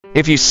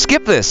If you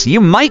skip this,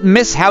 you might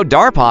miss how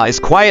DARPA is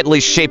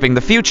quietly shaping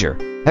the future.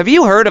 Have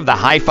you heard of the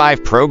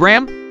HiFIVE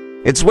program?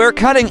 It's where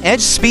cutting-edge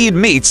speed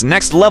meets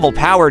next-level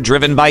power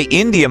driven by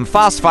indium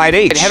phosphide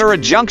H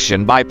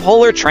heterojunction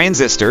bipolar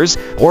transistors,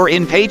 or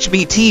InP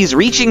HBTs,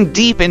 reaching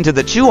deep into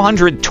the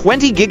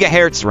 220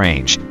 GHz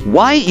range.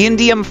 Why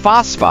indium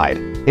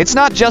phosphide? It's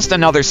not just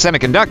another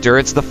semiconductor,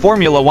 it's the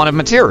Formula 1 of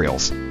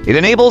materials. It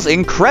enables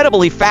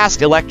incredibly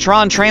fast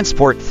electron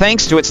transport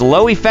thanks to its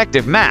low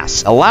effective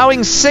mass,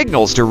 allowing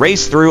signals to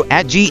race through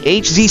at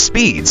GHz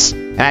speeds.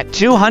 At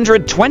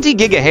 220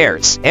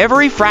 GHz,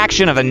 every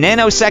fraction of a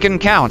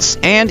nanosecond counts,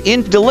 and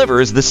InP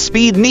delivers the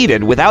speed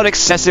needed without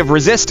excessive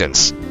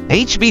resistance.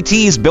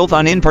 HBTs built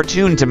on InP are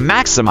tuned to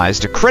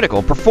maximize to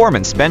critical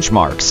performance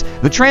benchmarks,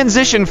 the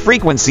transition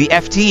frequency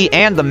Ft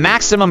and the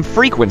maximum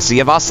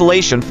frequency of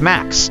oscillation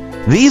Fmax.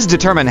 These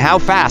determine how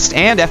fast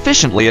and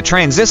efficiently a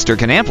transistor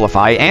can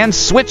amplify and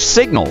switch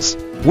signals.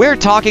 We're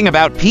talking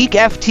about peak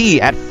Ft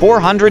at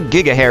 400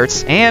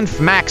 GHz and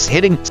Fmax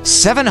hitting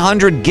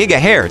 700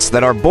 GHz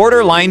that are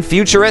borderline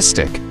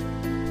futuristic.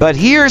 But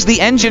here's the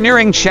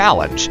engineering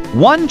challenge.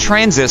 One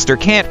transistor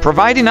can't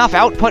provide enough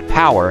output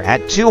power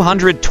at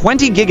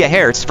 220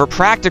 GHz for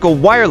practical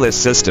wireless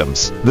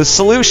systems. The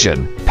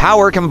solution: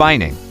 power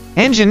combining.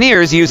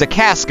 Engineers use a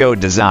cascode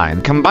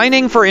design,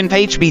 combining for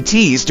InP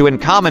HBTs to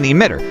in-common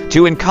emitter,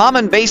 to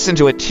in-common base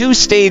into a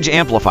two-stage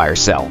amplifier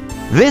cell.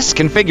 This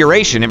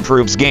configuration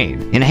improves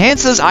gain,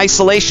 enhances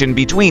isolation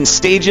between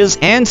stages,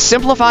 and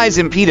simplifies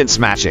impedance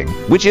matching,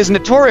 which is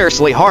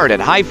notoriously hard at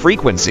high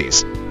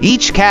frequencies.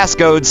 Each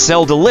cascode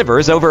cell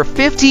delivers over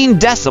 15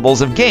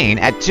 decibels of gain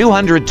at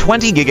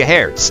 220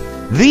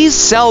 GHz. These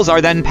cells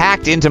are then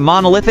packed into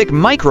monolithic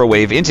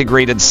microwave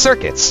integrated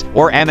circuits,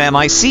 or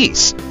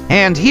MMICs.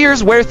 And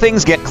here's where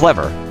things get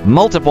clever.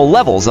 Multiple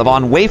levels of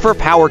on-wafer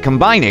power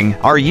combining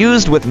are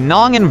used with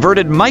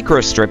non-inverted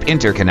microstrip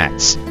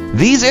interconnects.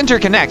 These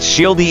interconnects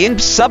shield the InP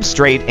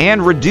substrate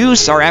and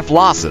reduce RF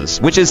losses,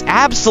 which is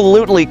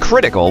absolutely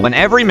critical when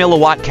every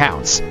milliwatt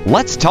counts.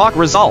 Let's talk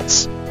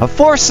results. A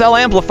 4-cell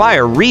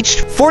amplifier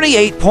reached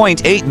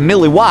 48.8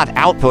 milliwatt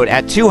output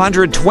at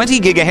 220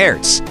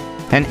 GHz.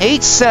 An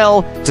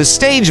 8-cell to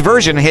stage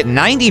version hit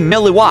 90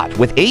 milliwatt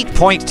with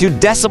 8.2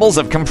 decibels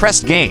of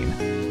compressed gain.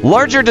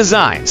 Larger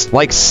designs,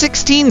 like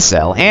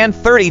 16-cell and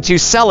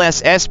 32-cell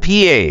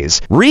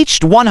SSPAs,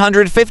 reached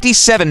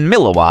 157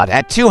 milliwatt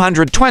at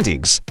 220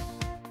 GHz,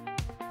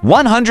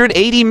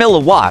 180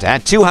 milliwatt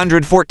at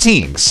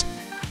 214 GHz,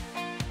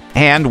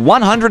 and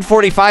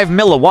 145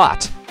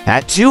 milliwatt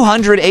at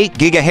 208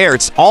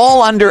 GHz,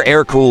 all under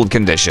air-cooled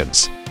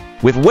conditions.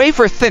 With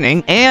wafer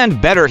thinning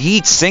and better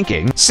heat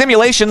sinking,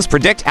 simulations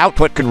predict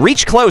output could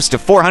reach close to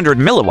 400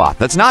 milliwatt.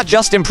 That's not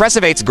just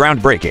impressive, it's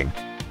groundbreaking.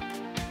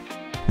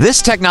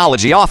 This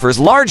technology offers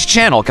large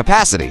channel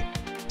capacity,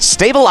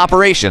 stable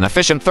operation,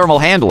 efficient thermal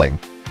handling,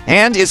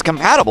 and is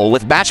compatible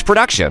with batch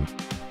production,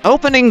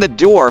 opening the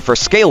door for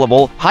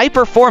scalable,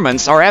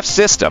 high-performance RF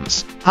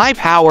systems, high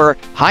power,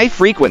 high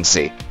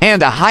frequency,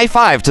 and a high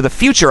five to the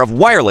future of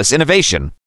wireless innovation.